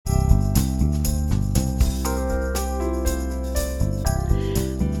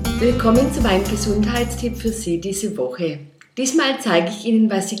Willkommen zu meinem Gesundheitstipp für Sie diese Woche. Diesmal zeige ich Ihnen,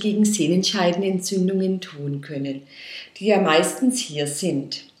 was Sie gegen Sehnenscheidenentzündungen tun können, die ja meistens hier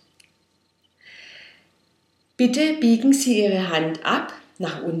sind. Bitte biegen Sie Ihre Hand ab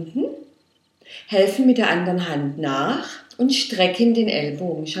nach unten, helfen mit der anderen Hand nach und strecken den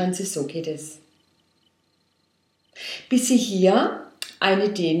Ellbogen. Schauen Sie, so geht es. Bis Sie hier eine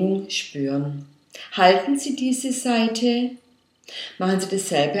Dehnung spüren. Halten Sie diese Seite. Machen Sie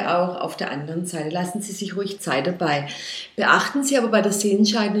dasselbe auch auf der anderen Seite. Lassen Sie sich ruhig Zeit dabei. Beachten Sie aber bei der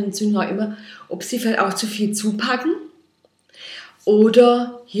Sehnenscheidenentzündung auch immer, ob Sie vielleicht auch zu viel zupacken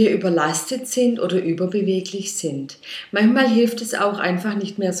oder hier überlastet sind oder überbeweglich sind. Manchmal hilft es auch einfach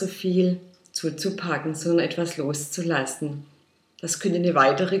nicht mehr so viel zuzupacken, sondern etwas loszulassen. Das könnte eine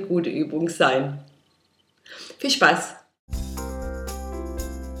weitere gute Übung sein. Viel Spaß!